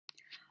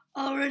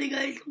Alrighty,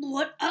 guys,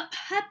 what up?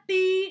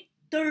 Happy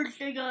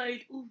Thursday, guys.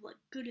 Oh my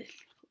goodness.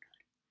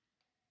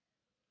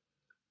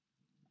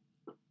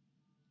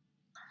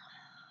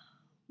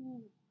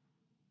 Ooh.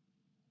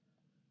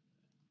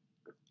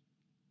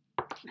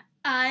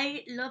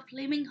 I love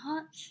flaming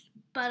hots,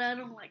 but I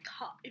don't like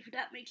hot, if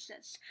that makes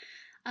sense.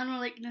 I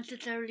don't like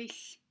necessarily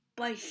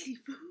spicy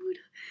food.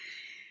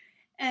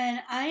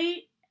 And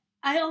I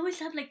always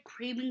have like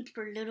cravings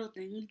for little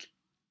things.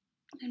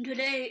 And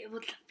today it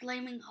was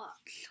flaming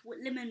hots with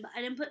lemon, but I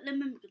didn't put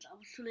lemon because I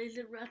was too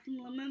lazy to wrap some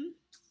lemon.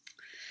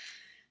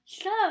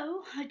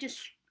 So I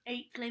just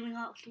ate flaming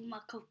hots with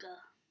my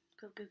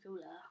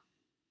Coca-Cola.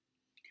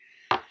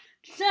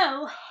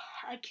 So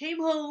I came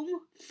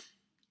home.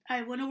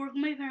 I went to work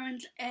with my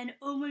parents, and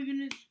oh my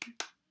goodness,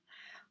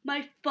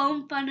 my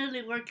phone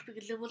finally worked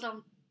because it was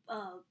on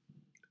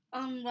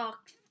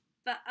unlocked.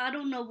 But I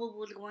don't know what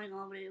was going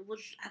on with it. It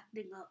was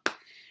acting up.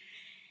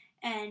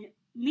 And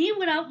me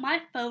without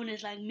my phone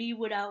is like me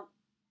without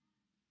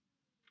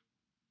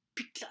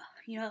pizza,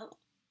 you know?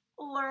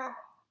 Or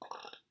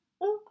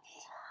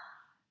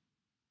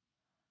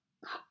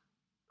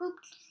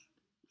oops,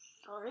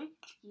 sorry,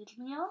 excuse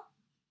me, y'all.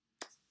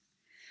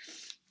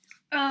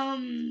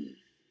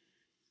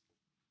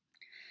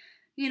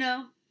 You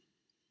know.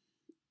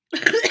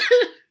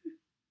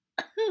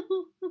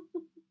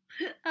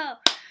 Oh,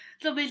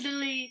 so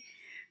basically,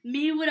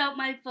 me without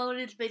my phone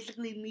is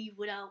basically me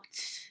without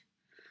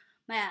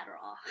my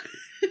Adderall.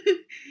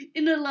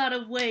 In a lot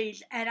of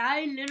ways. And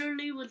I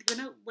literally was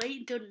gonna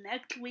wait until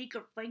next week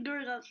or figure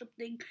out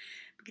something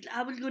because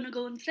I was gonna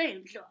go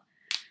insane. So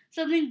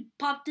something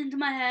popped into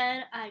my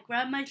head. I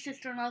grabbed my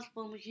sister-in-law's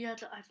phone, but she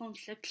has an iPhone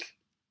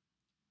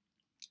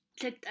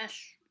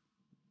 6S.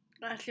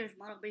 Last year's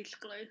model,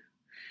 basically.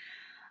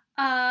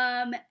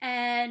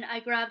 And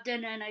I grabbed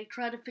it and I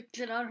tried to fix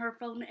it on her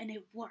phone and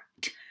it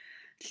worked.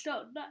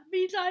 So that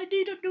means I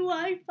need a new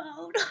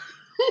iPhone.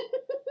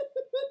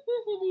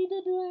 I need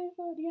a new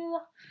iPhone, yeah.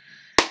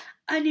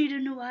 I need a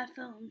new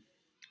iPhone.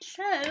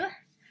 So, I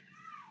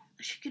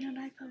should get an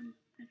iPhone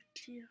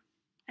next year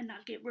and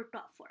not get ripped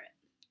off for it.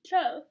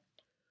 So,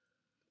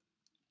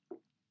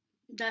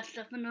 that's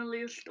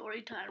definitely a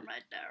story time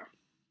right there.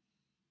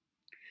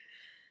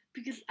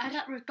 Because I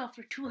got ripped off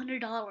for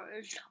 $200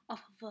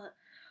 off of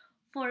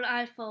for an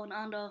iPhone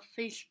on the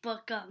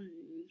Facebook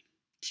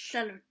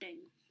seller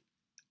thing.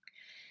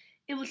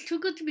 It was too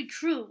good to be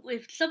true.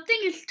 If something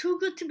is too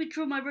good to be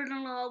true, my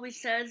brother-in-law always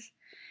says,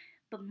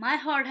 but my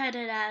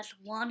hard-headed ass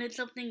wanted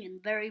something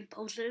and very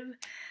impulsive.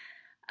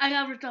 I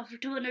got ripped off for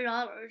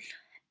 $200,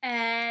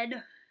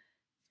 and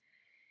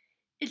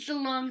it's a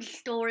long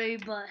story,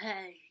 but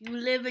hey, you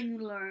live and you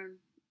learn.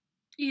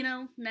 You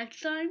know,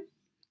 next time,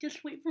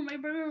 just wait for my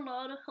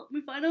brother-in-law to help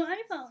me find an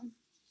iPhone.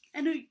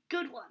 And a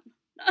good one.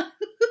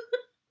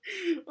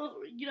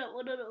 Or, you know,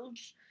 one of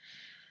those,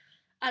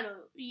 I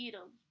don't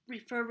know,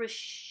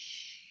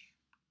 refurbished,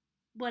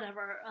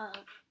 whatever,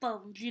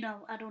 phones,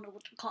 I don't know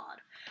what they're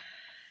called.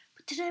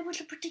 But today was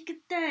a pretty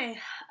good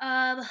day.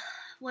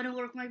 Went to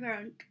work with my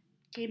parents,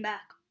 came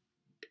back,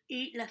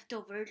 ate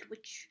leftovers,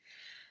 which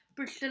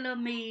Priscilla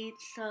made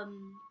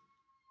some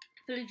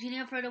fettuccine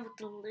alfredo with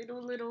the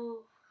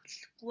little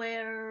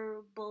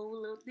square bowl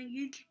little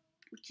thingies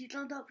with cheese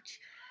on top. Which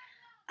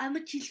I'm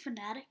a cheese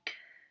fanatic.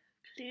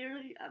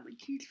 Clearly, I'm a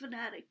cheese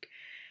fanatic,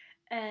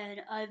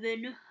 and I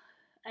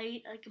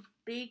ate like a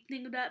big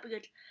thing of that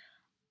because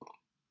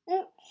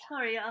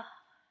sorry,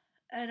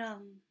 and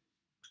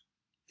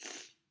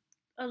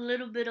a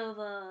little bit of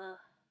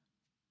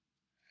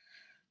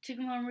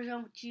chicken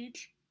parmesan with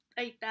cheese.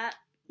 I ate that,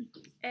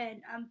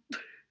 and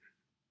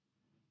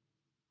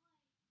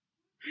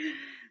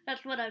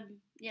that's what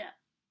I'm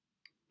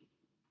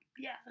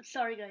yeah,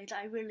 sorry guys,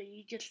 I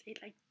really just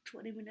ate like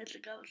 20 minutes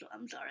ago, so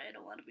I'm sorry, I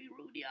don't want to be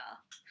rude, y'all.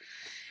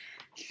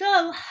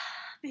 So,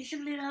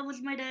 basically that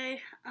was my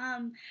day.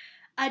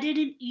 I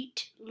didn't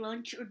eat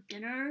lunch or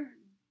dinner,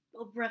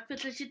 or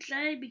breakfast I should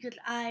say, because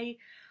I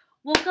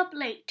woke up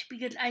late,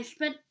 because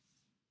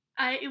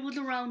it was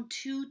around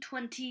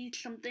 2:20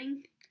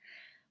 something,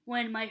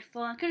 when my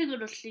phone, I couldn't go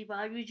to sleep.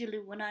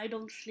 When I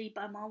don't sleep,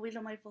 I'm always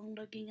on my phone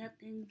looking at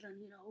things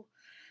and,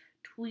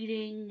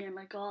 tweeting and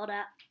like all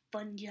that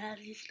fun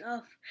jazzy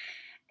stuff.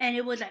 And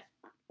it was like,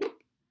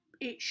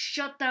 it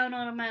shut down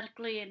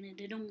automatically and it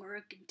didn't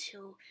work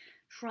until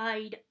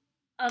tried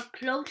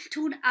close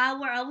to an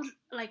hour.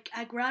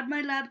 I grabbed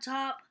my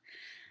laptop.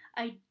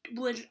 I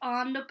was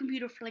on the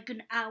computer for like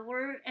an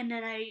hour and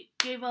then I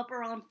gave up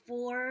around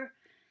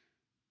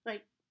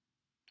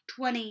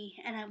 4:20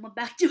 and I went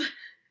back to it.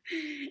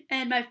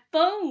 And my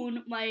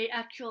phone, my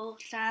actual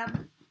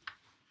Sam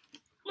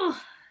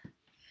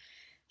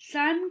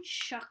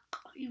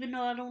Chuck, even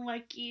though I don't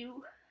like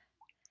you,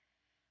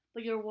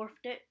 but you're worth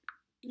it,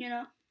 you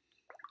know?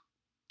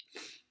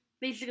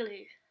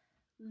 Basically,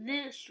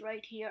 this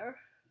right here,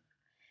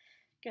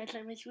 guys,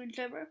 like my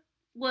screensaver,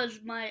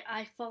 was my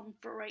iPhone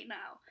for right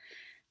now.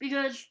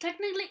 Because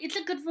technically, it's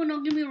a good phone,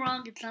 don't get me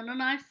wrong, it's not an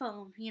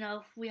iPhone,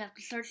 we have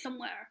to start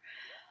somewhere.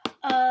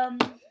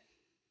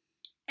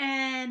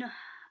 And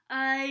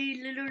I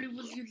literally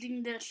was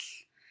using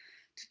this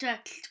to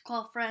text,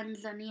 call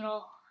friends, and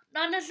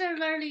not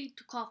necessarily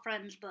to call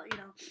friends, but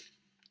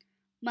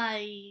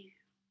my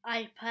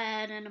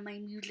iPad and my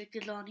music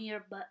is on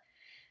here, but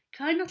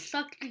kind of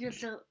sucks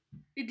because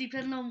it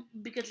depends on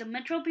because the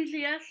Metro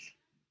PCS.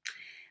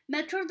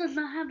 Metro does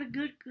not have the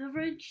good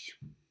coverage.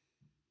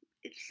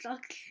 It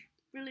sucks,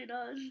 really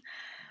does.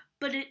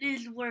 But it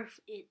is worth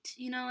it.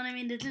 You know what I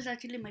mean? This is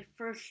actually my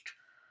first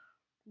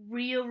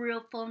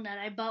real phone that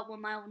I bought with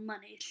my own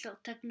money. So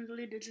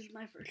technically, this is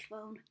my first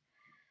phone.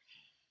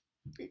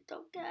 It's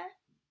okay.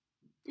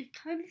 It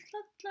kind of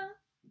sucks though.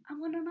 I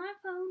want an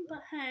iPhone,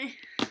 but hey.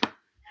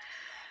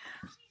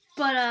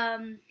 But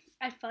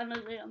I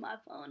finally got my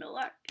phone to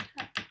work.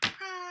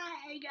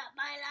 I got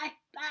my life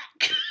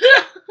back.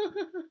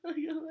 I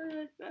got my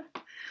life back.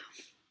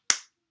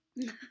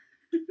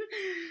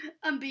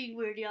 I'm being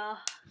weird, y'all.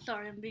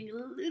 Sorry, I'm being a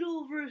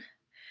little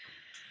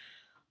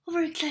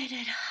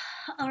overexcited.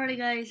 Alrighty,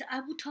 guys.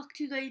 I will talk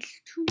to you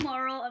guys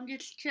tomorrow. I'm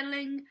just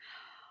chilling.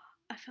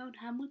 I found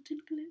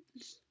Hamilton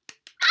clips.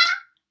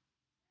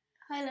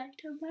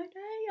 Highlight of my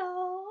day,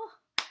 y'all.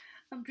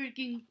 I'm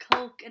drinking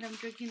Coke and I'm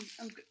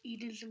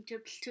eating some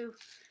chips too.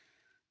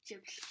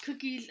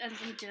 Cookies and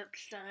some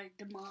chips that I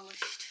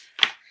demolished.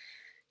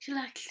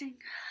 Chillaxing,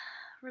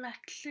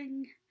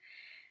 relaxing,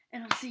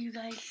 and I'll see you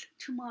guys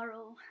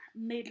tomorrow.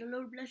 May the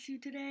Lord bless you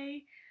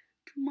today,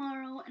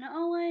 tomorrow, and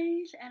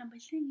always, and I'll be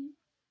seeing you.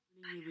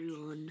 Bye,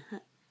 everyone.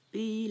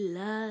 Happy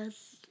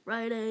last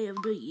Friday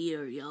of the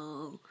year,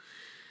 y'all.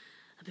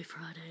 Happy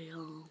Friday,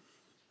 y'all.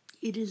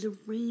 It is a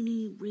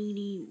rainy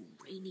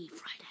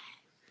Friday.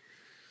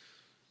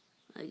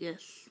 I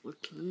guess we're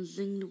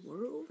cleansing the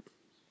world.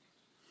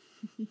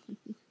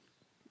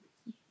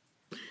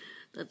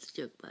 That's a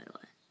joke, by the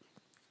way.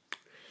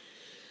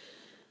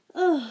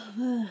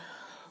 Oh,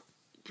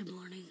 good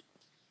morning.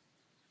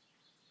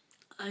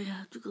 I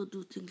have to go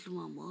do things with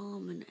my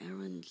mom and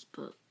errands,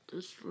 but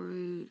this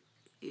rain,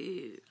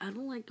 I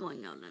don't like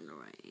going out in the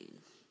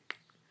rain.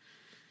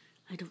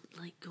 I don't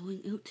like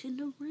going out in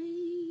the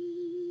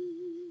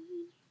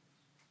rain.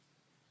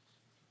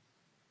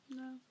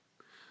 No.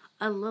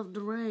 I love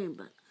the rain,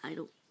 but I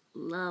don't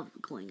love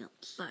going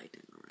outside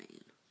in the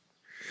rain.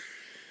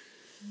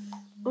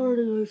 Alright,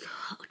 guys,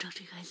 I'll talk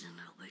to you guys in a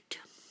little bit.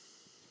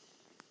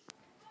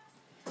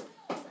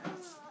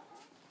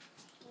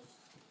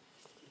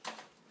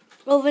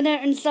 Over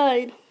there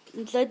inside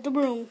the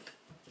room.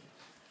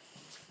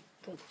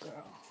 Good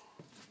girl.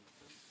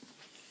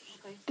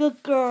 Okay.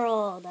 Good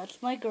girl.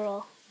 That's my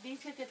girl.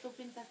 Dice que tú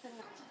pintaste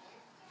la...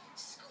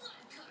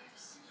 Squad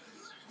cars.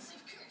 Lots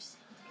of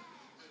cursing.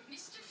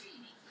 Mr.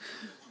 Feeney.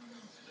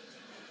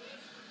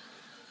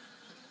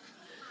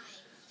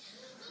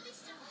 We'll be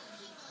stuck with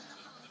people in the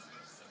hallways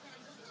asking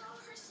what their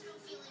personal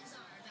feelings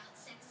are about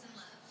sex and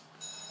love.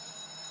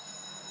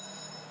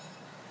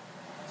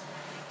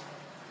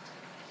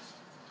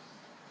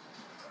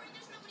 Corey,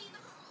 there's nobody in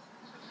the hall.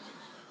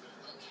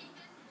 Okay,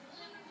 then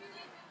we'll interview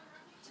you.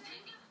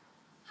 Topanga,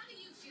 how do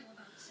you feel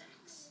about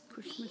sex?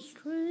 Christmas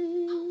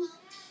tree.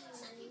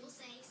 Some people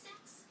say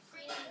sex,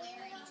 great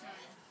anywhere,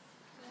 anytime.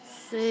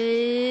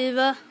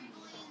 Save.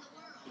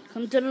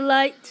 Come to the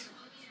light.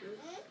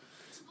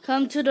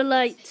 Come to the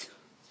light.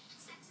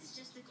 Sex is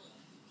just the goal.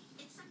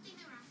 It's something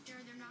they're after,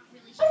 they're not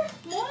really sure.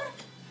 ¿More?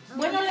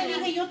 Bueno, le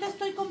dije, yo te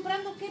estoy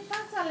comprando, ¿qué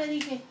pasa? Le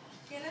dije.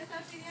 ¿Qué le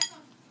estás pidiendo?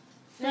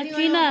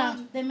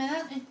 Latina. Me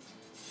da...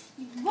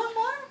 One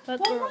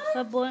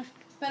more.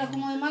 Pero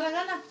como de mala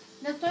gana,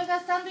 le estoy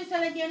gastando y se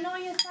le llenó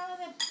y estaba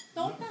de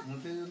tonta. ¿No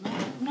te dio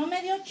nada? No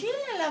me dio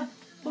chile la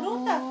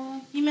fruta.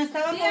 Oh. Y me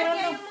estaba cobrando. Aquí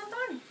hay un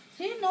montón.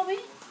 Sí, no vi.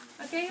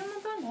 Aquí hay un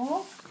montón.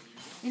 Oh.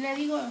 Y le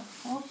digo,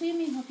 oh sí,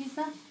 mijo, aquí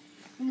está.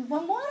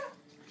 One more.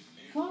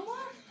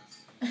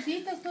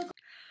 Sí, te estoy...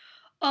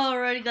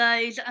 Alright,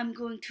 guys, I'm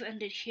going to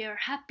end it here.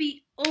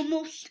 Happy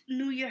almost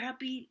New Year.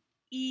 Happy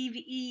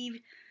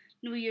Eve.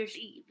 New Year's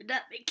Eve.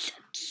 That makes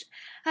sense.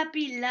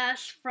 Happy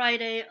last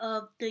Friday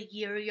of the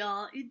year,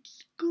 y'all.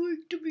 It's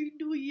going to be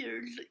New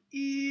Year's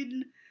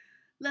in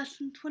less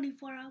than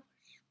 24 hours.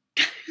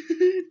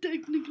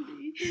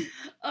 Technically.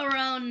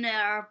 Around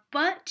there.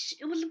 But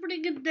it was a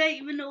pretty good day,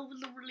 even though it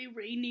was a really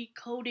rainy,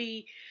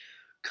 Cody.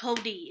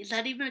 Is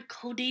that even a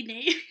Cody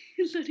name?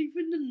 Is that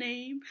even the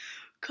name?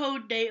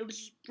 Cold day. It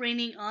was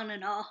raining on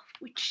and off,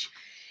 which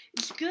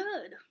is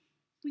good.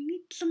 We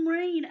need some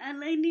rain.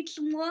 LA needs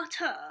some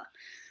water.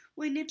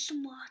 We need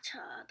some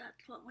water.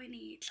 That's what we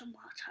need. Some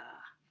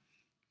water.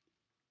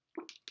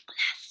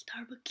 Last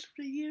Starbucks of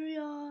the year,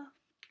 y'all.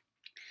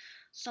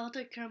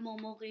 Salted caramel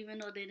mocha, even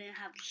though they didn't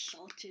have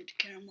salted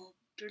caramel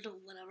drizzle,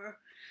 whatever,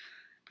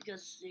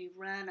 because they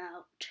ran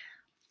out.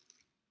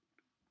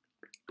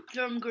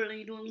 So I'm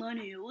currently doing my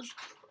nails,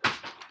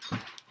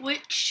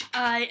 which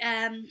I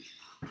am.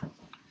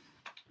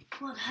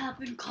 What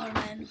happened,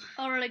 Carmen?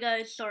 Alright,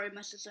 guys, sorry,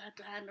 my sister had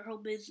to handle her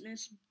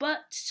business,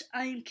 but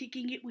I am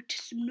kicking it with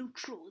some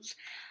neutrals.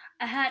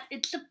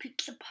 It's a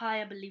pizza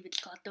pie, I believe it's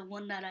called, the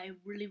one that I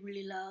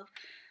really love,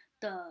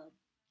 the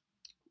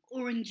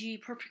orangey,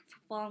 perfect for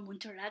fall and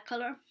winter, that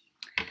color.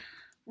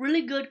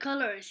 really good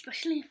color,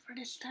 especially for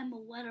this time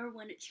of weather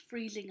when it's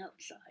freezing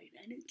outside.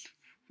 And it's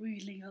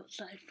freezing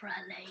outside for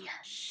LA,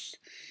 yes.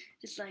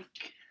 It's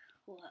like,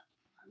 what?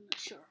 I'm not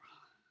sure. I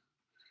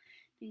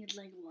think it's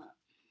like, what?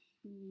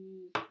 50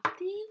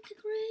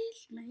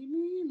 degrees?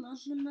 Maybe?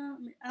 Less than that?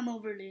 I'm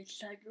overly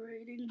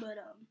exaggerating, but,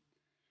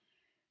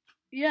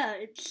 yeah,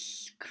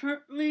 it's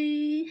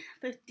currently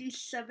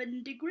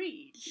 57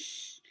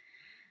 degrees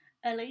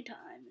LA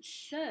time.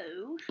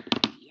 So,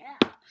 yeah.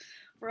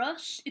 For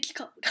us, it's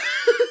cold.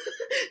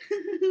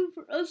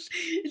 For us,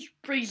 it's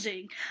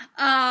freezing.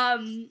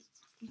 But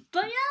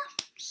yeah,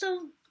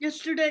 so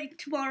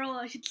tomorrow,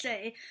 I should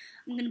say,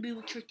 I'm gonna be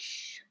with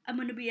church. I'm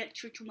gonna be at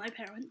church with my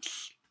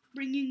parents,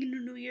 bringing in the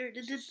new year.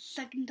 This is the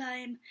second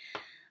time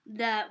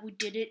that we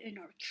did it in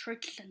our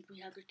church, since we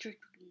have the church,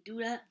 we can do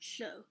that.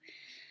 So,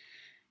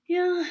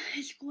 yeah,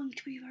 it's going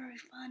to be very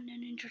fun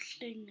and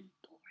interesting and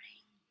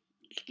boring.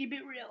 Let's keep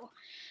it real.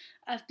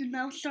 I have to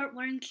now start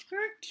wearing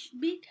skirts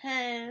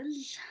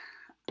because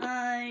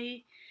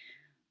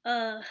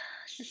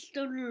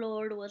Sister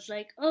Lord was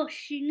like, oh,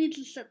 she needs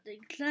to set the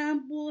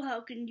example.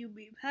 How can you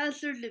be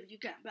pastors if you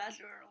can't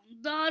pastor her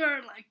own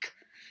daughter? Like,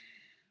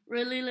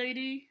 really,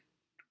 lady?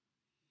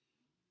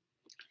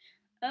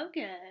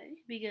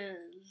 Okay,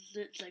 because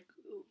it's like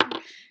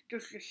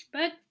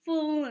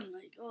disrespectful and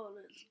like all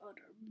this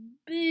other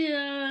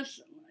BS.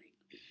 And like,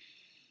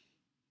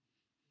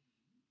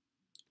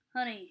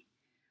 honey,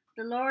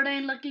 the Lord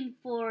ain't looking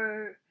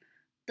for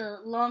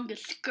the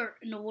longest skirt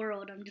in the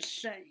world. I'm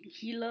just saying.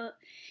 He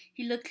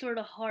looks for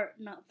the heart,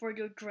 not for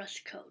your dress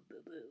code,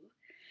 boo boo.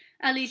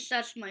 At least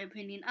that's my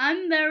opinion.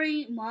 I'm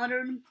very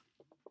modern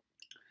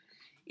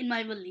in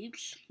my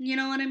beliefs. You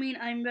know what I mean?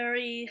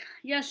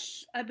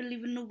 Yes, I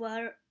believe in the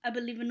word. I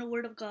believe in the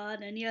word of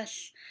God, and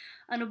yes,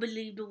 I don't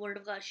believe the word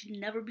of God should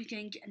never be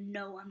changed. And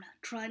no, I'm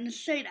not trying to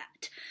say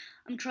that.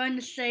 I'm trying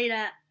to say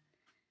that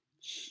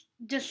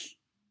just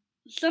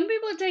some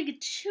people take it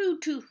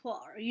too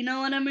far. You know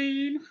what I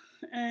mean?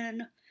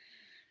 And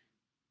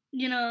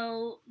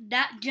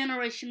that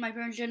generation, my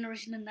parents'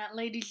 generation, and that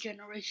lady's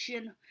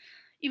generation,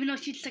 even though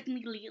she's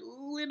technically a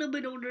little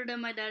bit older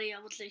than my daddy, I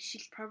would say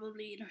she's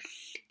probably in her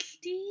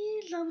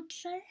 60s, I would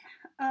say.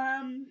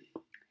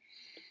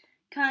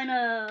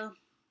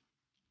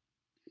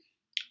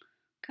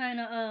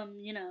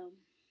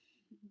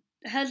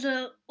 Has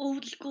a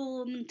old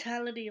school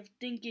mentality of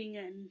thinking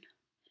and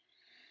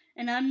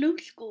a new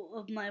school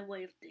of my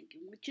way of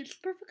thinking, which is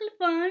perfectly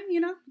fine,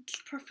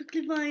 it's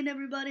perfectly fine.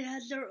 Everybody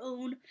has their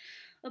own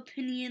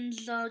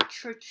opinions on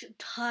church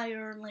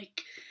attire,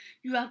 like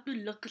you have to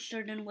look a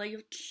certain way, you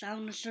have to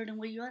sound a certain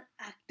way, you have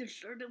to act a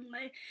certain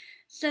way.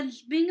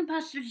 Since being a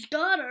pastor's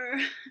daughter,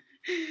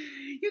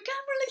 you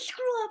can't really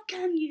screw up,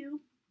 can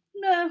you?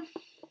 No,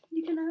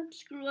 you cannot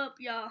screw up,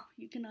 y'all.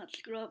 You cannot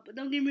screw up. But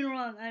don't get me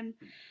wrong,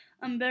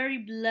 I'm very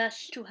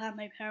blessed to have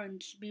my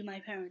parents be my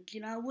parents.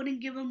 I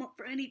wouldn't give them up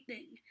for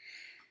anything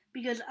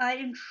because I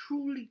am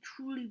truly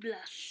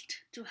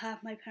blessed to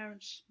have my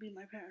parents be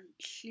my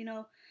parents.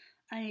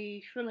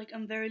 I feel like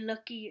I'm very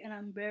lucky and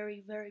I'm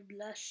very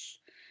blessed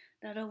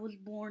that I was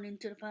born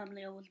into the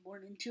family I was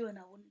born into, and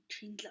I wouldn't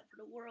change that for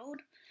the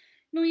world.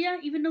 Yeah,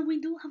 even though we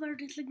do have our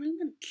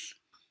disagreements.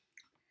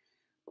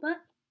 But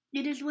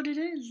it is what it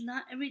is.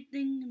 Not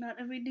everything that,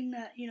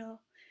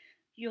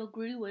 you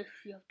agree with,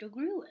 you have to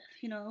agree with,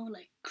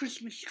 like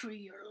Christmas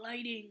tree or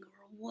lighting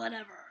or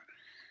whatever.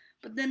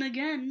 But then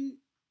again,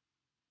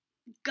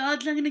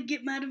 God's not gonna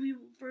get mad at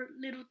you for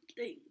little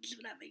things,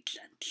 if that makes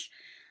sense.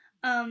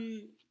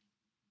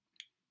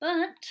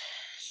 But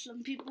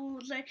some people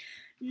say,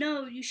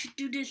 no, you should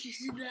do this, you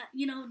should do that.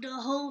 The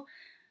whole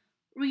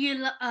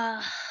real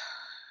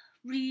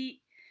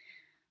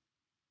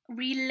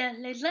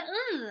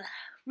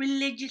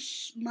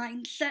religious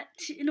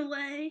mindset in a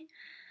way.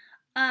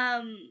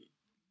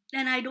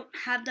 And I don't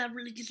have that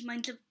religious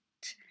mindset.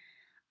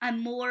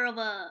 I'm more of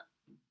a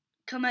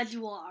come as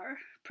you are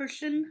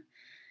person.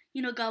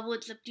 God will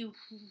accept you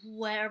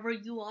wherever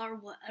you are,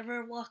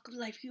 whatever walk of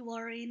life you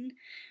are in,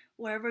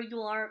 wherever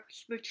you are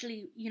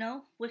spiritually,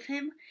 with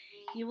Him,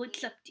 He will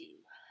accept you.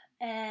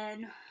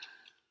 And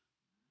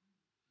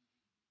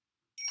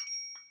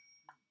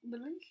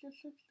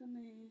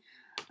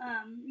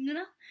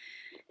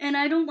and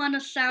I don't want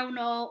to sound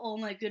all, oh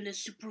my goodness,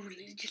 super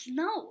religious.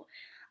 No,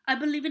 I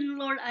believe in the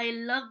Lord. I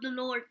love the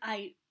Lord.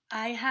 I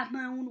have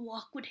my own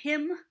walk with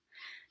Him,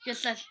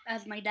 just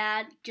as my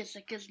dad, just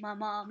like as my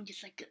mom,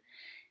 just like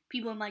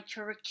people in my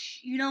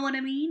church. You know what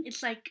I mean?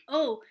 It's like,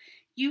 oh,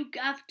 you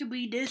have to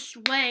be this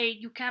way.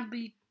 You can't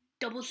be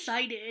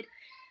double-sided.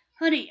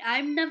 Honey,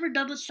 I'm never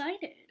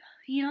double-sided.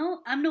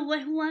 I'm the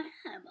way who I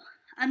am.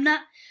 I'm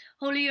not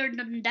holier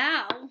than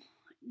thou.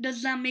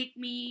 Does that make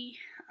me,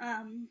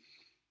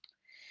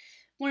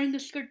 wearing a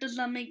skirt does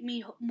not make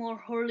me more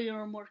holy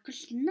or more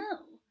Christian?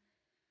 No.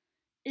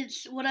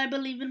 It's what I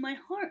believe in my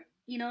heart.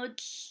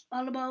 It's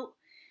all about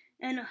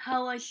and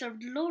how I serve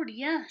the Lord.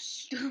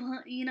 Yes. It's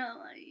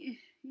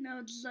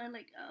not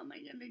like, oh my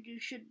goodness, you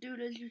should do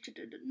this, you should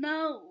do that.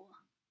 No.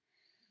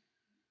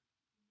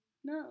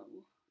 No.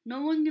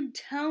 No one can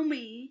tell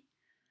me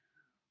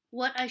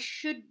what I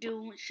should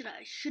do and what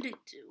I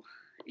shouldn't do.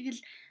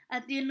 Because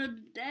at the end of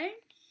the day,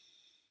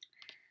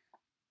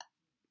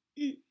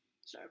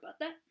 sorry about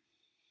that.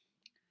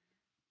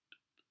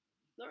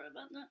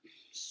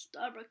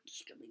 Starbucks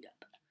is coming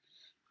up.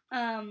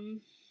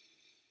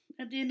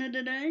 At the end of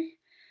the day,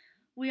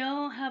 we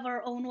all have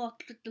our own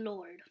walk with the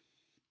Lord.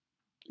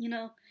 You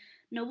know,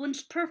 no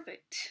one's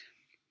perfect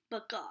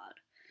but God.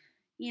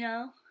 You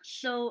know,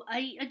 so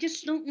I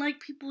just don't like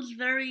people's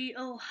very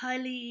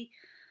highly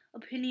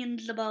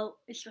opinions about,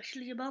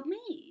 especially about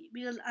me,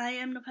 because I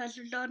am the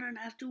pastor's daughter and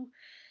I have to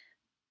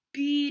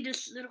be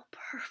this little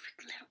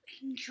perfect little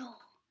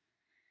angel.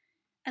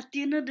 At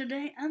the end of the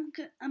day, I'm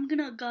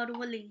gonna, God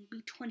willing,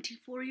 be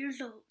 24 years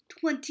old,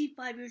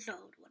 25 years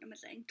old. What am I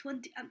saying?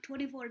 I'm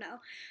 24 now,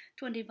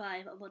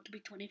 25, about to be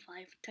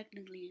 25,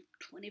 technically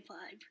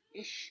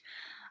 25-ish.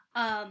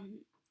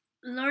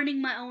 Learning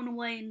my own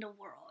way in the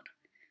world.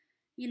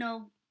 You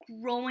know,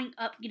 growing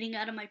up, getting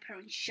out of my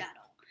parents'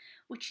 shadow,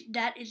 which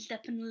that is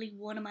definitely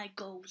one of my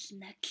goals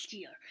next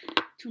year.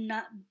 To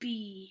not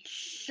be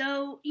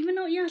so, even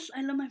though yes,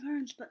 I love my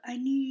parents, but I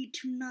need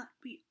to not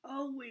be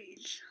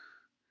always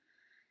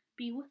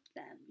be with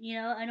them. You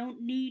know, I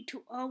don't need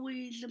to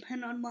always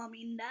depend on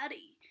mommy and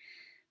daddy,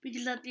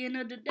 because at the end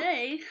of the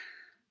day,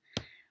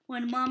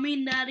 when mommy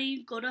and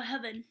daddy go to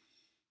heaven,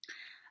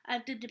 I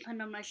have to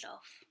depend on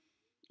myself,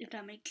 if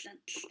that makes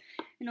sense.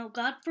 You know,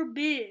 God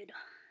forbid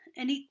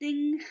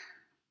anything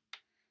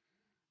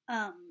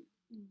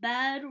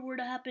bad were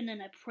to happen,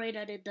 and I pray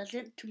that it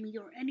doesn't to me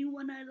or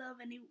anyone I love,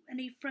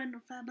 any friend or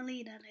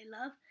family that I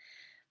love.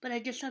 But I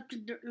just have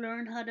to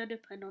learn how to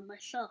depend on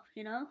myself,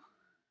 you know?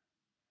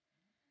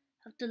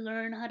 Have to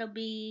learn how to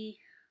be,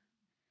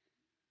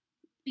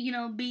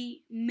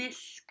 be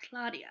Miss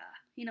Claudia,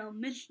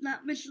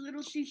 not Miss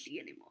Little Cece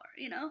anymore,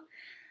 you know?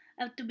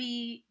 I have to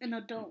be an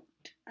adult.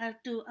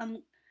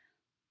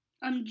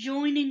 I'm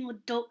joining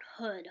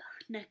adulthood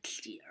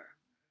next year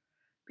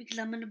because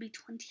I'm gonna be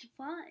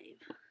 25,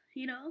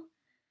 you know?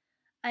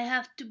 I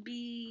have to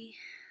be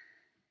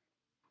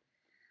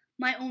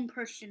my own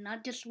person,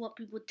 not just what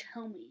people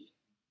tell me.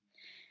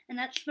 And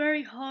that's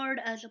very hard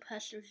as a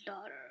pastor's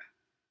daughter.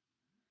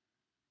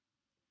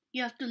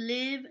 You have to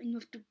live and you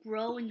have to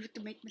grow and you have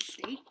to make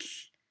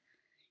mistakes.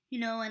 You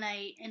know, and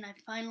I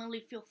finally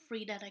feel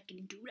free that I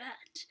can do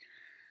that.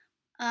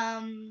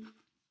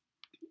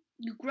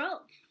 You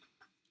grow.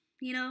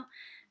 You know,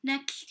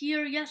 next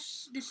year,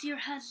 yes, this year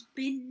has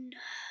been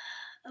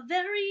a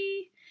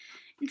very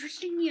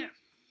interesting year.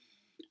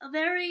 A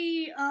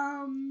very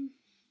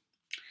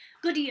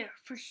good year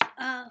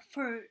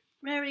for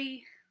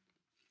very.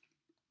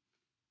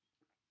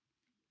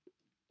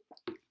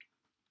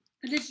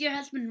 This year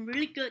has been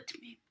really good to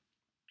me.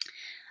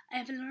 I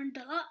have learned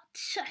a lot.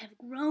 I have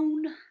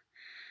grown.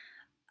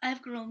 I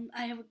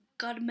have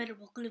got a better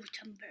vocal, which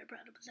I'm very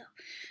proud of myself.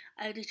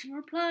 I just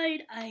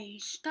replied. I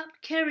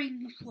stopped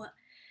caring what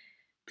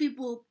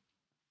people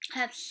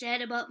have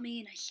said about me,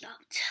 and I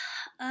stopped.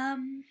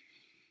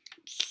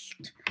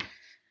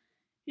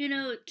 You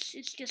know, it's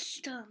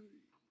just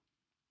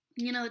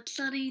it's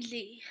not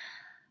easy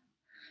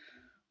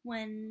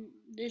when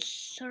this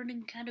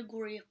certain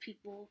category of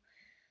people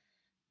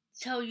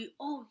tell you,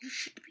 oh, you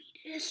should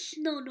be this.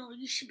 No,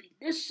 you should be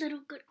this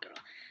little good girl.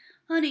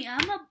 Honey,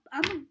 I'm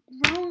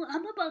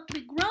about to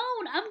be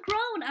grown. I'm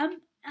grown.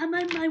 I'm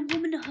in my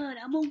womanhood.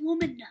 I'm a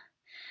woman.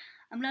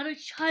 I'm not a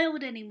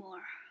child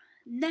anymore.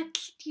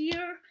 Next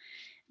year,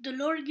 the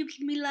Lord gives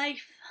me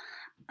life.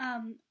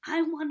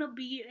 I want to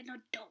be an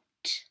adult.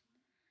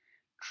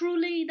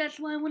 Truly, that's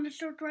why I want to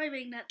start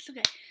driving. That's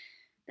okay.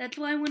 That's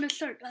why I want to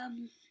start.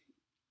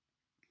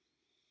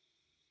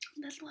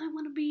 That's why I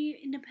want to be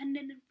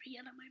independent and free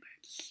out of my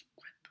parents'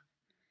 grip.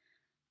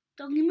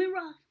 Don't get me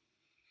wrong.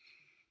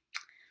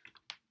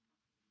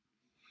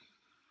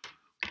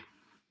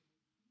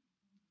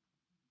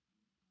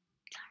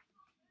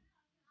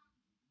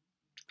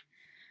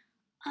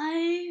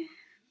 I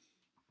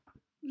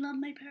love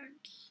my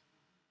parents.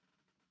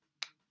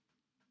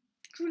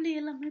 Truly,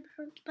 I love my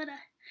parents, but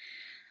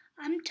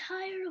I'm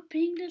tired of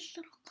being this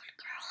little good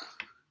girl.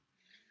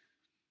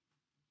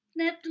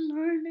 And I have to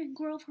learn and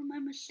grow from my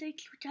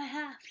mistakes, which I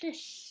have.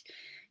 This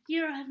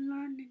year I've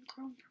learned and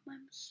grown from my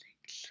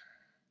mistakes.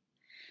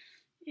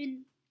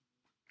 And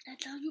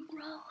that's how you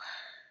grow.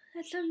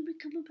 That's how you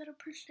become a better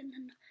person.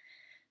 And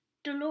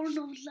the Lord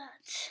knows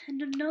that.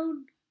 And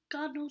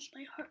God knows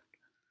my heart.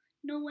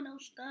 No one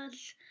else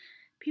does.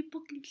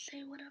 People can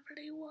say whatever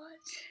they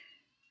want.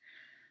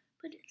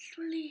 But it's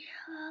really,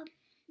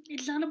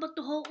 it's not about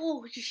the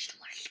whole, you should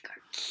wear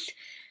skirts.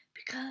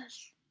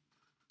 Because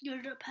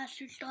you're the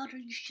pastor's daughter,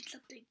 you should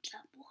set the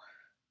example.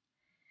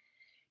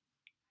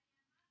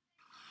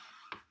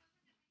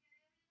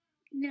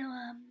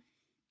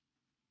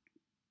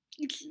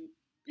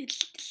 It's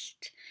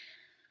just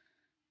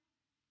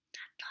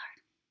that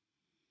hard.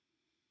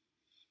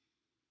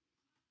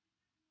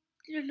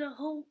 The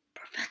whole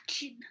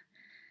perfection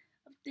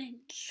of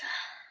things.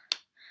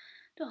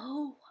 The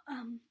whole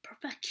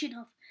perfection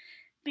of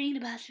being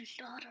the pastor's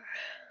daughter.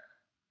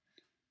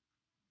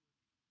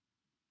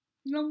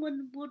 No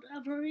one would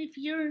ever, if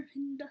you're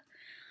in the,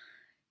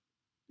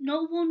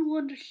 no one will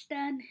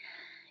understand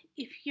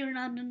if you're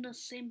not in the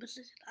same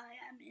position I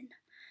am in.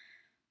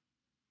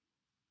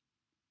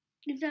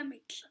 If that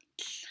makes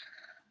sense.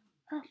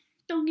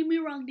 Don't get me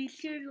wrong,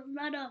 these years are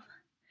not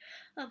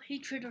of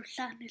hatred or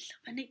sadness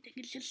of anything.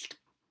 It's just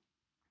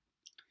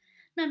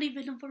not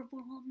even a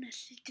verbal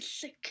illness. It's just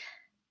sick.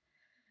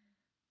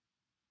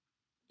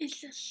 It's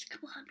just,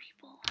 come on,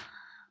 people.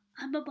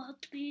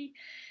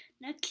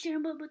 Next year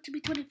I'm about to be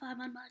 25.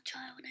 I'm not a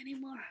child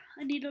anymore.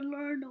 I need to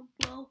learn or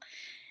grow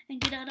and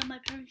get out of my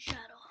parents'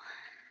 shadow.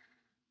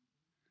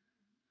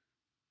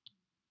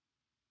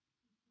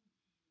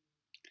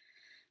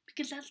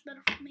 Because that's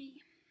better for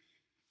me.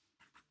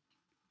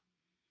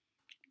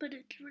 But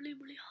it's really,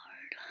 really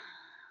hard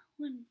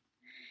when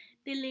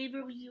they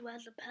label you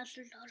as a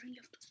pastor's daughter and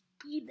you have to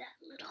be that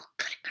little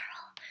good girl.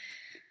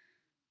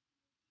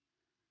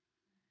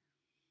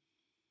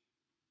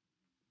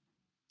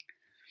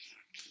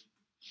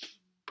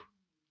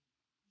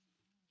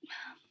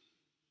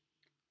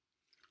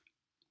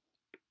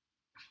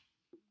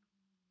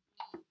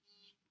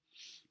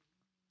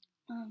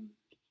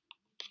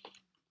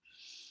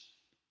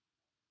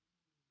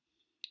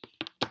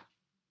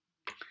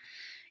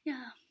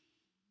 Yeah.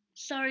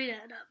 Sorry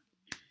that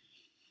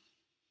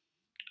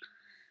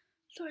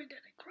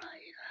I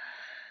cried.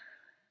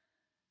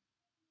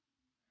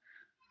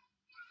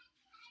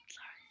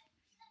 Sorry.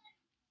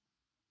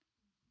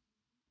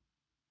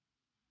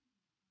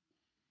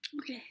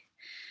 Okay.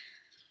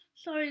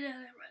 Sorry that I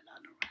ran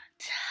on a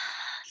rant.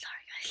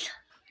 Sorry guys.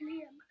 I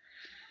really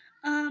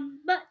am.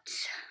 But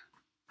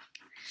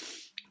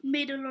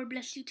may the Lord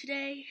bless you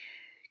today,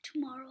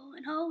 tomorrow,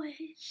 and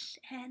always.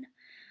 And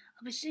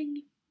I'll be seeing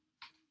you